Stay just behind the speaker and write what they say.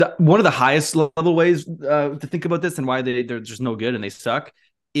One of the highest level ways to think about this and why they're just no good and they suck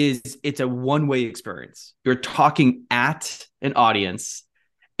is it's a one-way experience. You're talking at an audience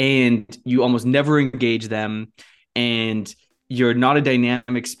and you almost never engage them, and you're not a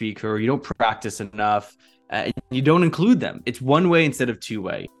dynamic speaker, you don't practice enough, you don't include them. It's one way instead of two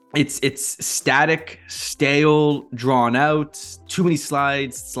way. It's static, stale, drawn out, too many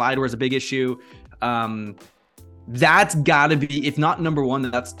slides. Slideware is a big issue. That's got to be, if not number one,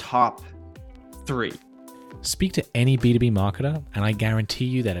 that's top three. Speak to any B2B marketer, and I guarantee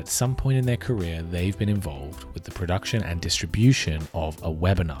you that at some point in their career, they've been involved with the production and distribution of a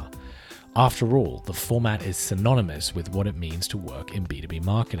webinar. After all, the format is synonymous with what it means to work in B2B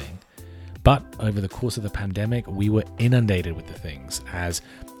marketing. But over the course of the pandemic, we were inundated with the things as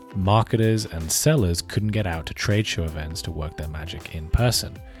marketers and sellers couldn't get out to trade show events to work their magic in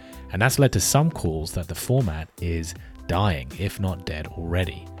person. And that's led to some calls that the format is dying, if not dead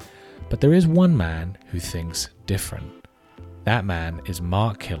already. But there is one man who thinks different. That man is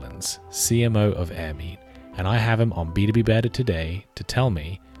Mark Kilens, CMO of AirMeet, and I have him on B2B Better today to tell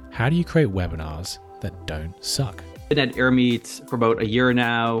me, how do you create webinars that don't suck? Been at AirMeet for about a year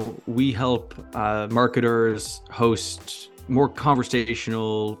now. We help marketers host more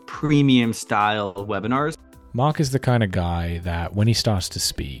conversational, premium style webinars. Mark is the kind of guy that when he starts to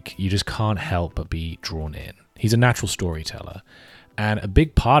speak, you just can't help but be drawn in. He's a natural storyteller. And a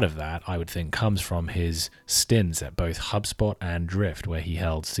big part of that, I would think, comes from his stints at both HubSpot and Drift, where he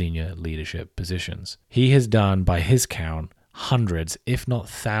held senior leadership positions. He has done, by his count, hundreds, if not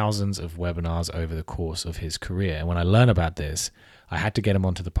thousands of webinars over the course of his career. And when I learned about this, I had to get him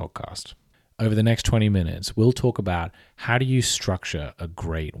onto the podcast. Over the next 20 minutes, we'll talk about how do you structure a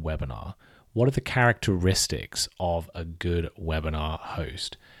great webinar? What are the characteristics of a good webinar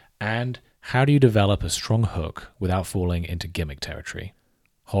host? And how do you develop a strong hook without falling into gimmick territory?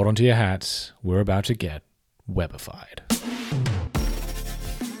 Hold on to your hats. We're about to get webified.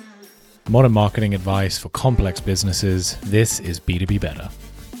 Modern marketing advice for complex businesses. This is B2B Better.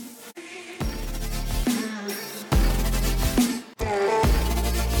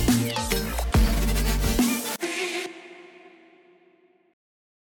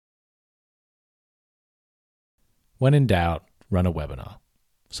 When in doubt, run a webinar.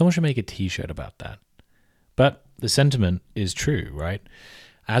 Someone should make a t-shirt about that. But the sentiment is true, right?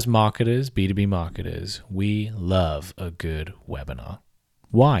 As marketers, B2B marketers, we love a good webinar.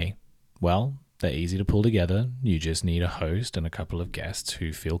 Why? Well, they're easy to pull together. You just need a host and a couple of guests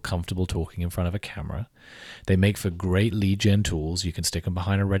who feel comfortable talking in front of a camera. They make for great lead gen tools. You can stick them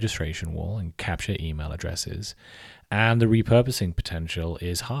behind a registration wall and capture email addresses. And the repurposing potential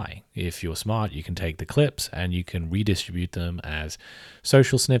is high. If you're smart, you can take the clips and you can redistribute them as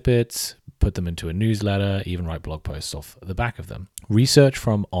social snippets, put them into a newsletter, even write blog posts off the back of them. Research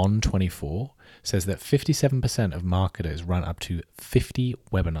from On24 says that 57% of marketers run up to 50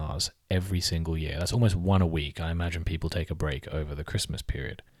 webinars every single year. That's almost one a week. I imagine people take a break over the Christmas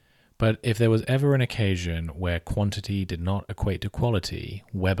period. But if there was ever an occasion where quantity did not equate to quality,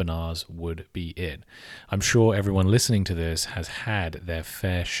 webinars would be it. I'm sure everyone listening to this has had their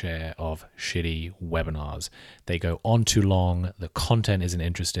fair share of shitty webinars. They go on too long, the content isn't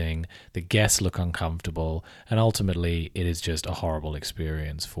interesting, the guests look uncomfortable, and ultimately it is just a horrible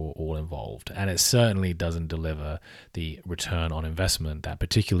experience for all involved. And it certainly doesn't deliver the return on investment that,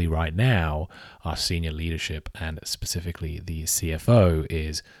 particularly right now, our senior leadership and specifically the CFO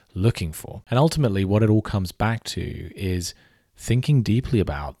is looking for. And ultimately, what it all comes back to is thinking deeply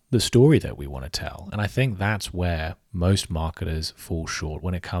about the story that we want to tell. And I think that's where most marketers fall short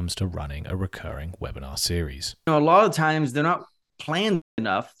when it comes to running a recurring webinar series. A lot of times they're not planned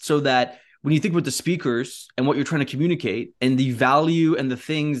enough so that when you think about the speakers and what you're trying to communicate and the value and the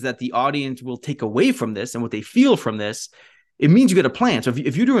things that the audience will take away from this and what they feel from this, it means you got a plan. So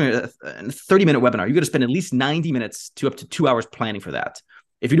if you're doing a 30-minute webinar, you got to spend at least 90 minutes to up to 2 hours planning for that.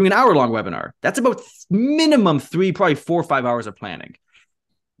 If you're doing an hour-long webinar, that's about minimum 3, probably 4 or 5 hours of planning.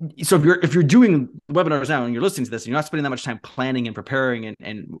 So if you're doing webinars now and you're listening to this and you're not spending that much time planning and preparing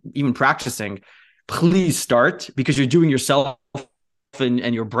and even practicing, please start, because you're doing yourself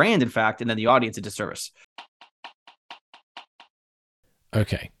and your brand, in fact, and then the audience a disservice.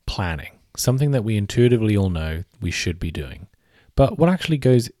 Okay, planning. Something that we intuitively all know we should be doing. But what actually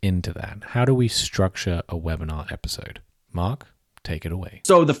goes into that? How do we structure a webinar episode? Mark, take it away.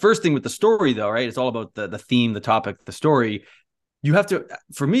 So the first thing with the story, though, right? It's all about the theme, the topic, the story. You have to,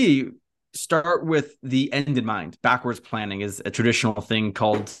 for me, start with the end in mind. Backwards planning is a traditional thing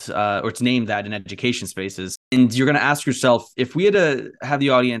called, or it's named that in education spaces. And you're going to ask yourself, if we had to have the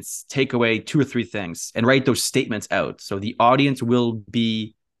audience take away 2 or 3 things and write those statements out, so the audience will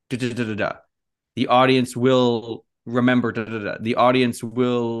be da, da, da, da, da. The audience will remember da, da, da. The audience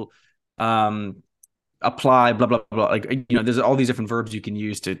will apply blah blah blah. Like, there's all these different verbs you can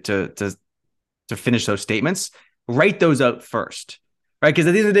use to finish those statements. Write those out first, right? Because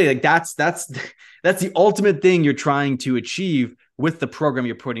at the end of the day, like that's the ultimate thing you're trying to achieve with the program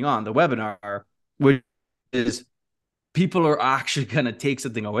you're putting on the webinar, which is people are actually going to take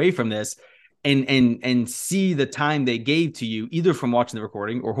something away from this and see the time they gave to you, either from watching the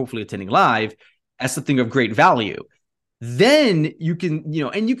recording or hopefully attending live, as something of great value. Then you can,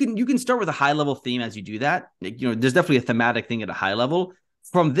 and you can start with a high level theme as you do that. There's definitely a thematic thing at a high level.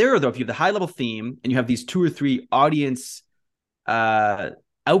 From there, though, if you have the high level theme and you have these 2 or 3 audience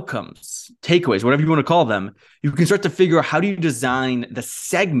outcomes, takeaways, whatever you want to call them, you can start to figure out how do you design the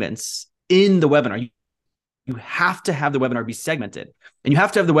segments in the webinar. You have to have the webinar be segmented. And you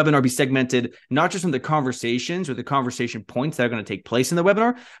have to have the webinar be segmented, not just from the conversations or the conversation points that are going to take place in the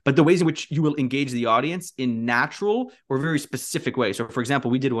webinar, but the ways in which you will engage the audience in natural or very specific ways. So, for example,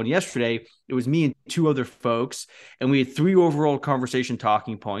 we did one yesterday. It was me and 2 other folks, and we had 3 overall conversation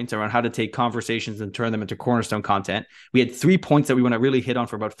talking points around how to take conversations and turn them into cornerstone content. We had 3 points that we want to really hit on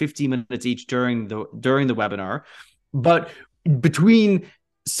for about 15 minutes each during the webinar. But between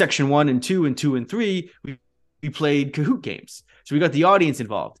section 1 and 2 and 2 and 3, we played Kahoot games. So we got the audience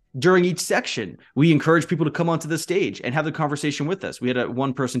involved. During each section, we encouraged people to come onto the stage and have the conversation with us. We had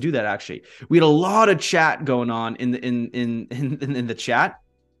one person do that, actually. We had a lot of chat going on in the chat.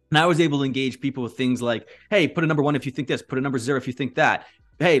 And I was able to engage people with things like, hey, put a number 1 if you think this, put a number 0 if you think that.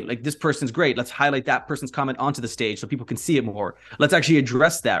 Hey, like, this person's great. Let's highlight that person's comment onto the stage so people can see it more. Let's actually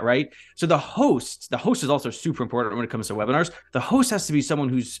address that, right? So the host is also super important when it comes to webinars. The host has to be someone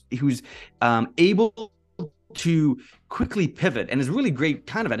who's able to quickly pivot and is really great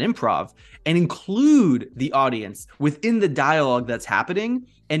kind of an improv and include the audience within the dialogue that's happening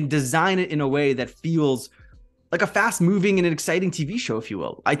and design it in a way that feels like a fast moving and an exciting TV show, if you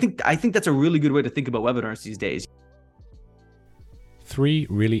will. I think that's a really good way to think about webinars these days. 3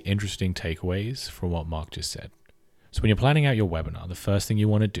 really interesting takeaways from what Mark just said. So when you're planning out your webinar, the first thing you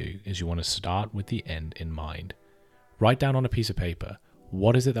want to do is you want to start with the end in mind. Write down on a piece of paper,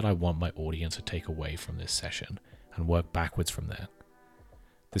 what is it that I want my audience to take away from this session, and work backwards from there.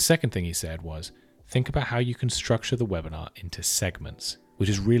 The second thing he said was, think about how you can structure the webinar into segments, which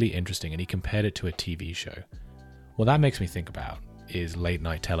is really interesting, and he compared it to a TV show. What that makes me think about is late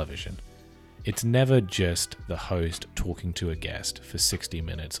night television. It's never just the host talking to a guest for 60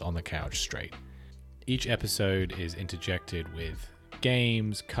 minutes on the couch straight. Each episode is interjected with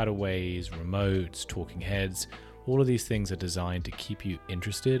games, cutaways, remotes, talking heads. All of these things are designed to keep you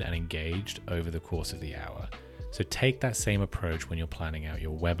interested and engaged over the course of the hour. So take that same approach when you're planning out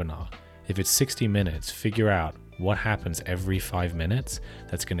your webinar. If it's 60 minutes, figure out what happens every 5 minutes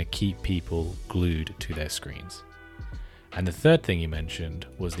that's going to keep people glued to their screens. And the third thing you mentioned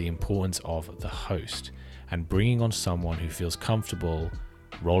was the importance of the host and bringing on someone who feels comfortable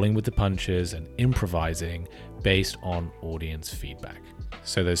rolling with the punches and improvising based on audience feedback.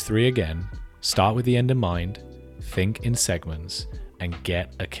 So those 3 again: start with the end in mind, think in segments, and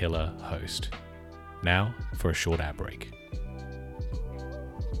get a killer host. Now for a short ad break.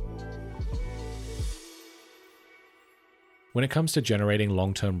 When it comes to generating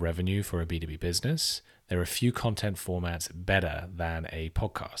long-term revenue for a B2B business, there are a few content formats better than a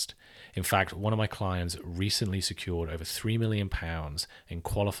podcast. In fact, one of my clients recently secured over £3 million in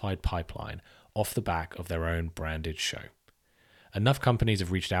qualified pipeline off the back of their own branded show. Enough companies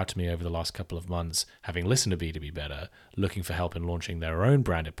have reached out to me over the last couple of months, having listened to B2B Better, looking for help in launching their own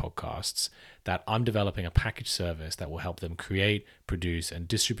branded podcasts, that I'm developing a package service that will help them create, produce, and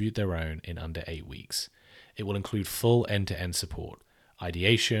distribute their own in under 8 weeks. It will include full end-to-end support,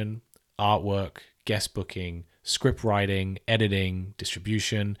 ideation, artwork, guest booking, script writing, editing,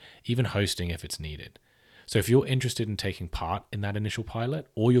 distribution, even hosting if it's needed. So if you're interested in taking part in that initial pilot,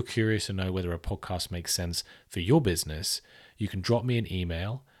 or you're curious to know whether a podcast makes sense for your business, you can drop me an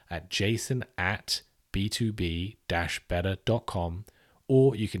email at jason@b2b-better.com,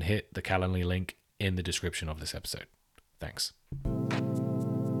 or you can hit the Calendly link in the description of this episode. Thanks.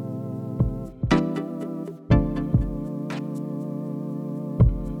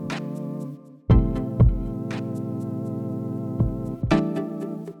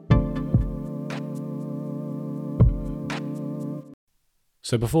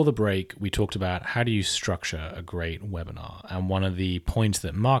 So before the break, we talked about how do you structure a great webinar. And one of the points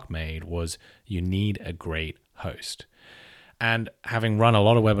that Mark made was you need a great host. And having run a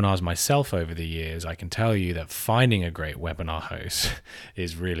lot of webinars myself over the years, I can tell you that finding a great webinar host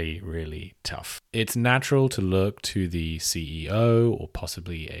is really, really tough. It's natural to look to the CEO or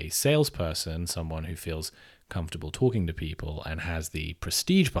possibly a salesperson, someone who feels comfortable talking to people and has the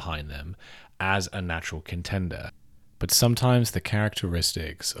prestige behind them, as a natural contender. But sometimes the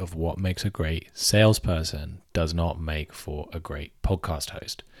characteristics of what makes a great salesperson does not make for a great podcast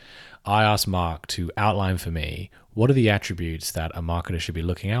host. I asked Mark to outline for me what are the attributes that a marketer should be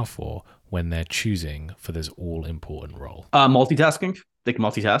looking out for when they're choosing for this all-important role. Multitasking. They can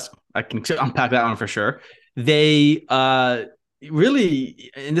multitask. I can unpack that one for sure. They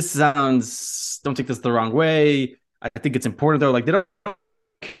really, and this sounds, don't take this the wrong way, I think it's important though, like they don't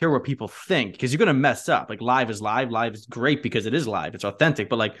care what people think, because you're going to mess up. Like live is great because it is live, it's authentic,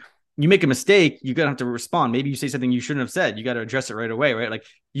 but like you make a mistake, you're going to have to respond. Maybe you say something you shouldn't have said, you got to address it right away, right? Like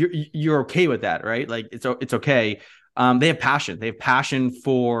you're okay with that, right? Like it's okay. They have passion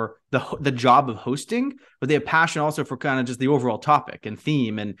for the job of hosting, but they have passion also for kind of just the overall topic and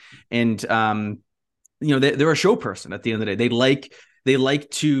theme, and they're a show person at the end of the day. They like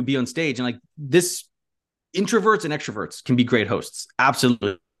to be on stage, and like this, introverts and extroverts can be great hosts.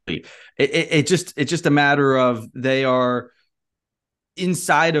 Absolutely. It's just a matter of they are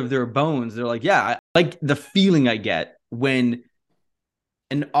inside of their bones. They're like, yeah, I like the feeling I get when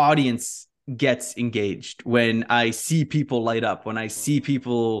an audience gets engaged, when I see people light up, when I see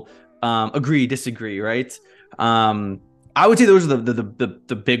people agree, disagree, right? I would say those are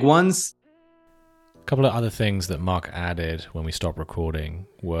the big ones. A couple of other things that Mark added when we stopped recording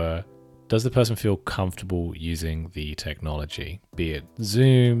were, does the person feel comfortable using the technology? Be it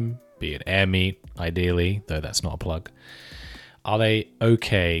Zoom, be it AirMeet, ideally, though that's not a plug. Are they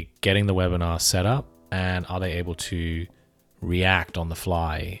okay getting the webinar set up, and are they able to react on the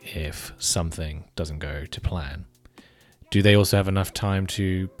fly if something doesn't go to plan? Do they also have enough time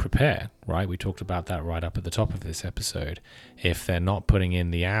to prepare, right? We talked about that right up at the top of this episode. If they're not putting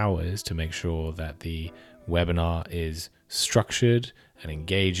in the hours to make sure that the webinar is structured and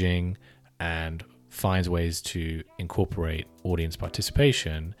engaging and finds ways to incorporate audience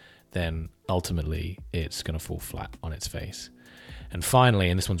participation, then ultimately it's going to fall flat on its face. And finally,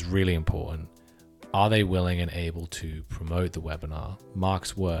 and this one's really important, are they willing and able to promote the webinar?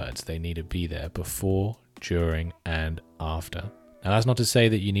 Mark's words, they need to be there before, during, and after. Now, that's not to say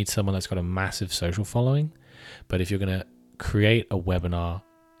that you need someone that's got a massive social following, but if you're going to create a webinar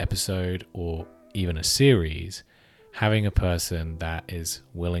episode or even a series, having a person that is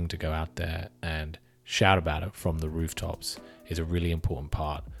willing to go out there and shout about it from the rooftops is a really important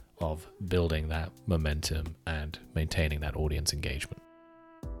part of building that momentum and maintaining that audience engagement.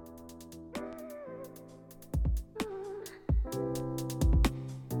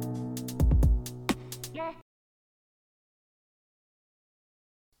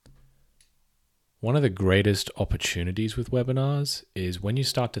 One of the greatest opportunities with webinars is when you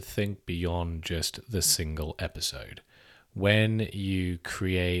start to think beyond just the single episode. When you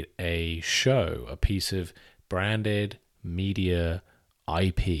create a show, a piece of branded media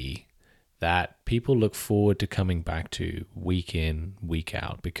IP that people look forward to coming back to week in, week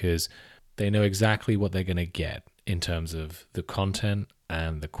out, because they know exactly what they're going to get in terms of the content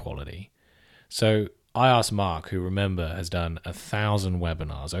and the quality. So I asked Mark, who, remember, has done over 1,000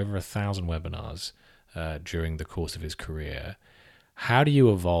 webinars during the course of his career. How do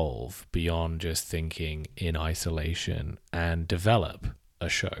you evolve beyond just thinking in isolation and develop a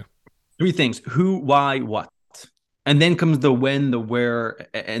show? 3 things: who, why, what. And then comes the when, the where,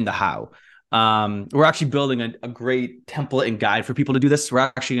 and the how. We're actually building a great template and guide for people to do this. We're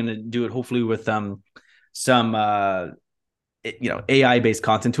actually going to do it hopefully with some AI-based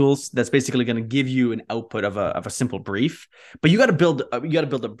content tools that's basically going to give you an output of a simple brief. But you got to build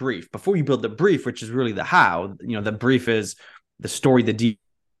a brief before you build the brief, which is really the how. The brief is the story, the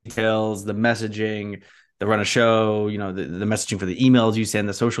details, the messaging, the run a show, the messaging for the emails you send,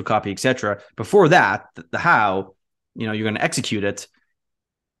 the social copy, etc. Before that, the how, you're going to execute it.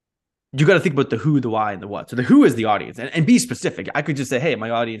 You got to think about the who, the why, and the what. So the who is the audience, and be specific. I could just say, hey, my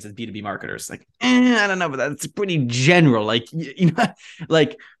audience is B2B marketers. Like, I don't know, but that's pretty general. Like,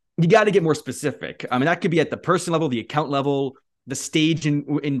 like you got to get more specific. I mean, that could be at the person level, the account level, the stage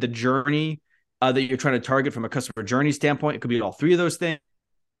in the journey that you're trying to target from a customer journey standpoint. It could be all 3 of those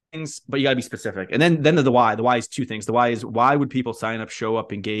things, but you got to be specific. And then the why. The why is 2 things. The why is, why would people sign up, show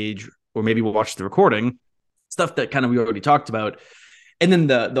up, engage, or maybe watch the recording? Stuff that kind of we already talked about. And then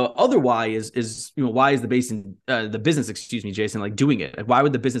the other why is why is the business, Jason, like doing it? Like, why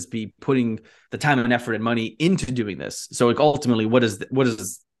would the business be putting the time and effort and money into doing this? So like ultimately, what is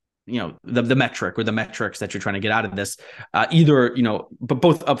the metric or the metrics that you're trying to get out of this, either but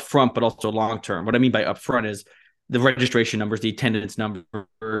both upfront but also long term. What I mean by upfront is the registration numbers, the attendance numbers,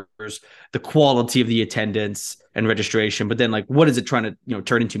 the quality of the attendance and registration, but then like what is it trying to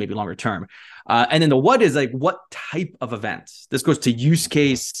turn into maybe longer term. And then the what is like what type of event. This goes to use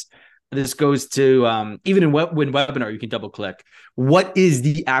case. This goes to even in when webinar, you can double click. What is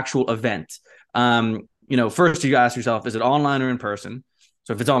the actual event? First you ask yourself, is it online or in person?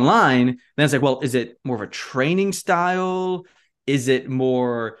 So if it's online, then it's like, well, is it more of a training style? Is it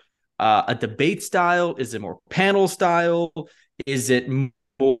more a debate style? Is it more panel style? Is it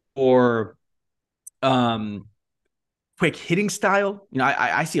more quick hitting style?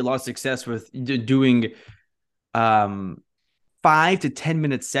 I see a lot of success with doing 5 to 10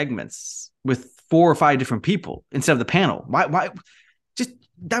 minute segments with 4 or 5 different people instead of the panel. Why just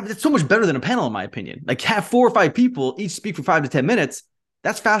that's so much better than a panel, in my opinion. Like have 4 or 5 people each speak for 5 to 10 minutes.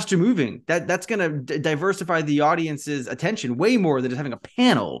 That's faster moving. That's going to diversify the audience's attention way more than just having a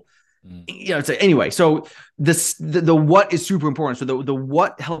panel. Anyway, so the what is super important. So the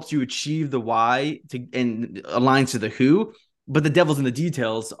what helps you achieve the why and aligns to the who, but the devil's in the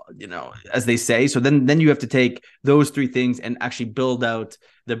details, as they say. So then you have to take those 3 things and actually build out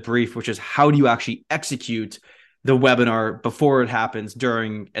the brief, which is how do you actually execute the webinar before it happens,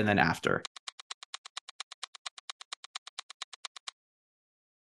 during, and then after.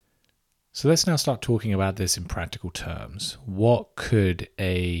 So let's now start talking about this in practical terms. What could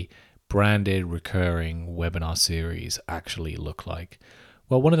a branded recurring webinar series actually look like?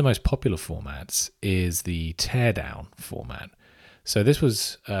 Well, one of the most popular formats is the teardown format. So this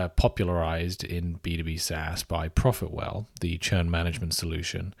was popularized in B2B SaaS by Profitwell, the churn management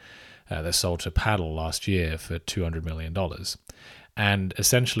solution that sold to Paddle last year for $200 million. And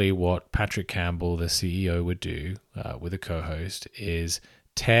essentially what Patrick Campbell, the CEO, would do with a co-host is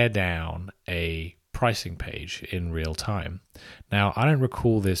tear down a pricing page in real time. Now, I don't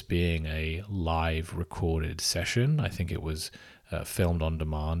recall this being a live recorded session. I think it was filmed on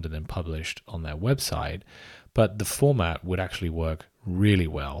demand and then published on their website. But the format would actually work really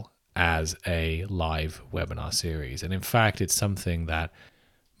well as a live webinar series. And in fact, it's something that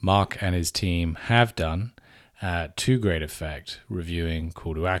Mark and his team have done to great effect, reviewing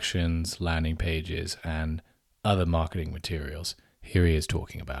call to actions, landing pages, and other marketing materials. Here he is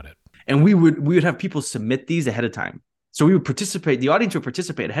talking about it. And we would have people submit these ahead of time. So we would participate, the audience would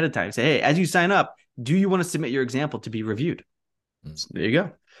participate ahead of time. Say, hey, as you sign up, do you want to submit your example to be reviewed? So there you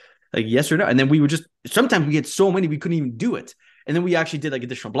go. Like yes or no. And then we would sometimes we get so many, we couldn't even do it. And then we actually did like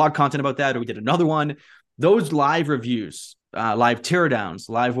additional blog content about that, or we did another one. Those live reviews, live teardowns,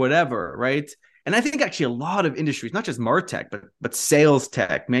 live whatever, right? And I think actually a lot of industries, not just MarTech, but sales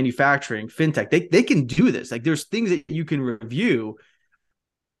tech, manufacturing, fintech, they can do this. Like there's things that you can review,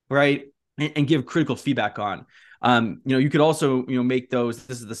 right, and give critical feedback on. You could also make those.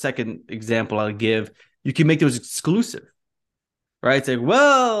 This is the second example I'll give. You can make those exclusive, right? It's like,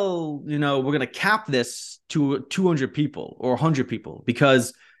 well, we're going to cap this to 200 people or 100 people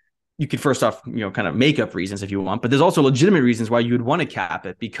because you could first off, kind of make up reasons if you want, but there's also legitimate reasons why you would want to cap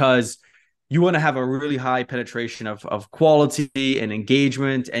it because you want to have a really high penetration of quality and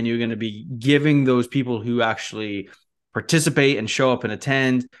engagement, and you're going to be giving those people who actually participate and show up and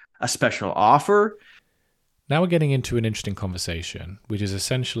attend a special offer. Now we're getting into an interesting conversation, which is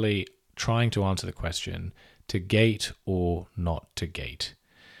essentially trying to answer the question, to gate or not to gate.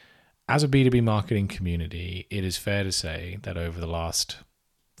 As a B2B marketing community, it is fair to say that over the last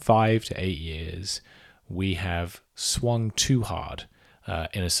 5 to 8 years, we have swung too hard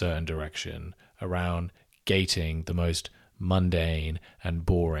in a certain direction around gating the most mundane and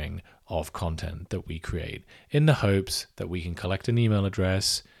boring of content that we create in the hopes that we can collect an email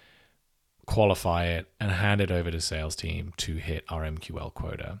address, qualify it, and hand it over to sales team to hit our MQL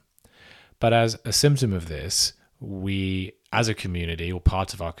quota. But as a symptom of this, we as a community or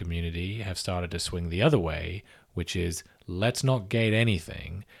parts of our community have started to swing the other way, which is let's not gate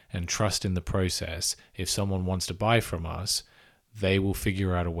anything and trust in the process. If someone wants to buy from us, they will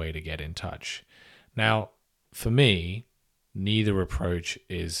figure out a way to get in touch. Now, for me, neither approach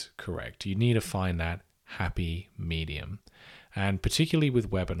is correct. You need to find that happy medium. And particularly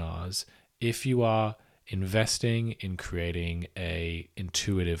with webinars, if you are investing in creating a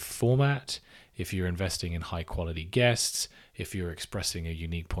intuitive format, if you're investing in high quality guests, if you're expressing a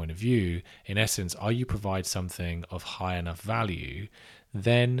unique point of view, in essence, are you provide something of high enough value,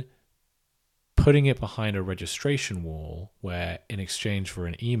 then putting it behind a registration wall where in exchange for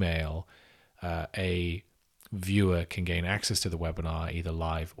an email, a viewer can gain access to the webinar either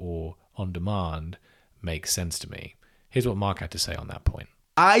live or on demand makes sense to me. Here's what Mark had to say on that point.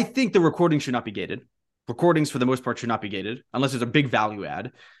 I think the recording should not be gated. Recordings, for the most part, should not be gated unless there's a big value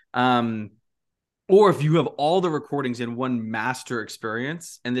add. Or if you have all the recordings in one master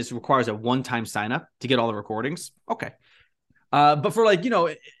experience, and this requires a one-time sign up to get all the recordings, okay. But for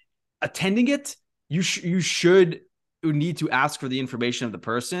attending it, you should need to ask for the information of the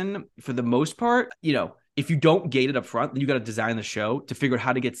person. For the most part, if you don't gate it up front, then you got to design the show to figure out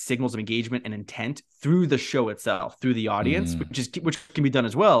how to get signals of engagement and intent through the show itself, through the audience, which can be done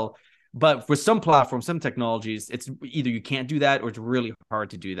as well. But for some platforms, some technologies, it's either you can't do that or it's really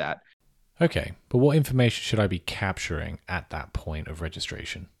hard to do that. Okay, but what information should I be capturing at that point of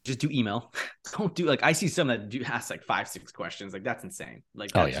registration? Just do email. Don't do I see some that do ask 5-6 questions. That's insane.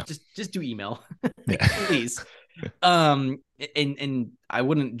 Just do email, please. And I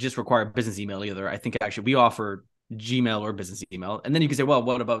wouldn't just require a business email either. I think actually we offer Gmail or business email, and then you can say, well,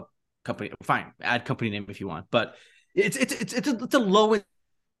 what about company? Fine, add company name if you want, but it's a low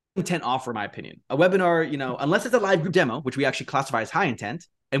intent offer, in my opinion. A webinar, unless it's a live group demo, which we actually classify as high intent,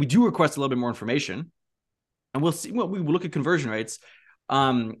 and we do request a little bit more information, and we'll see. Well, we will look at conversion rates.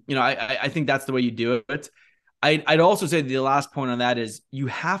 I think that's the way you do it. I'd also say the last point on that is you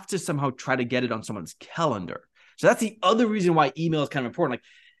have to somehow try to get it on someone's calendar. So that's the other reason why email is kind of important.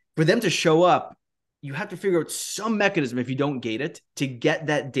 For them to show up, you have to figure out some mechanism, if you don't gate it, to get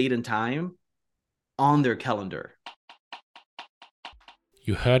that date and time on their calendar.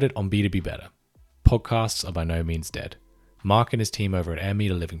 You heard it on B2B Better. Podcasts are by no means dead. Mark and his team over at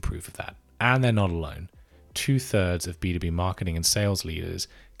Airmeet are living proof of that. And they're not alone. 2/3 of B2B marketing and sales leaders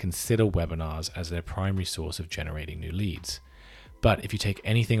consider webinars as their primary source of generating new leads. But if you take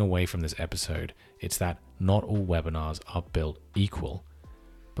anything away from this episode, it's that not all webinars are built equal.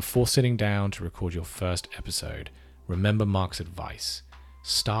 Before sitting down to record your first episode, remember Mark's advice.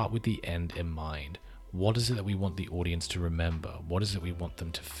 Start with the end in mind. What is it that we want the audience to remember? What is it we want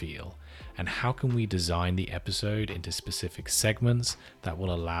them to feel? And how can we design the episode into specific segments that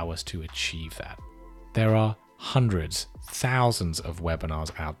will allow us to achieve that? There are hundreds, thousands of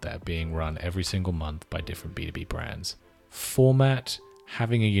webinars out there being run every single month by different B2B brands. Format,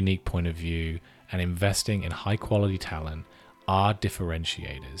 having a unique point of view, and investing in high quality talent are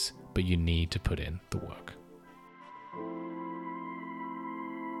differentiators, but you need to put in the work.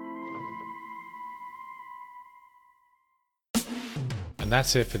 And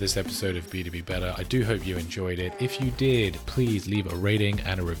that's it for this episode of B2B Better. I do hope you enjoyed it. If you did, please leave a rating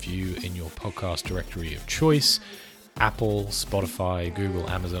and a review in your podcast directory of choice. Apple, Spotify, Google,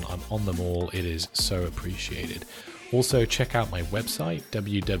 Amazon, I'm on them all. It is so appreciated. Also, check out my website,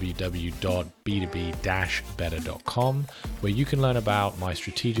 www.b2b-better.com, where you can learn about my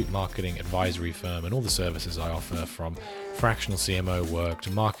strategic marketing advisory firm and all the services I offer, from fractional CMO work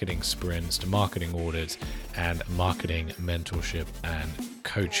to marketing sprints to marketing audits and marketing mentorship and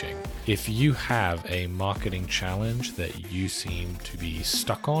coaching. If you have a marketing challenge that you seem to be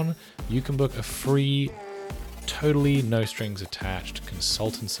stuck on, you can book a free, totally no strings attached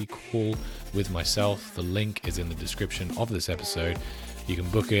consultancy call with myself. The link is in the description of this episode. You can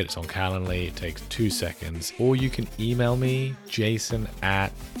book it. It's on Calendly. It takes 2 seconds. Or you can email me,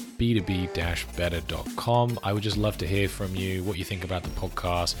 jason@b2b-better.com. I would just love to hear from you, what you think about the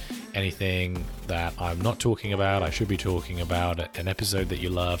podcast, anything that I'm not talking about, I should be talking about, an episode that you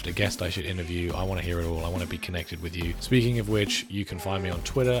loved, a guest I should interview. I want to hear it all. I want to be connected with you. Speaking of which, you can find me on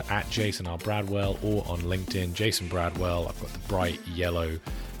Twitter @JasonRBradwell or on LinkedIn, Jason Bradwell. I've got the bright yellow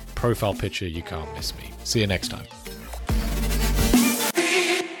profile picture. You can't miss me. See you next time.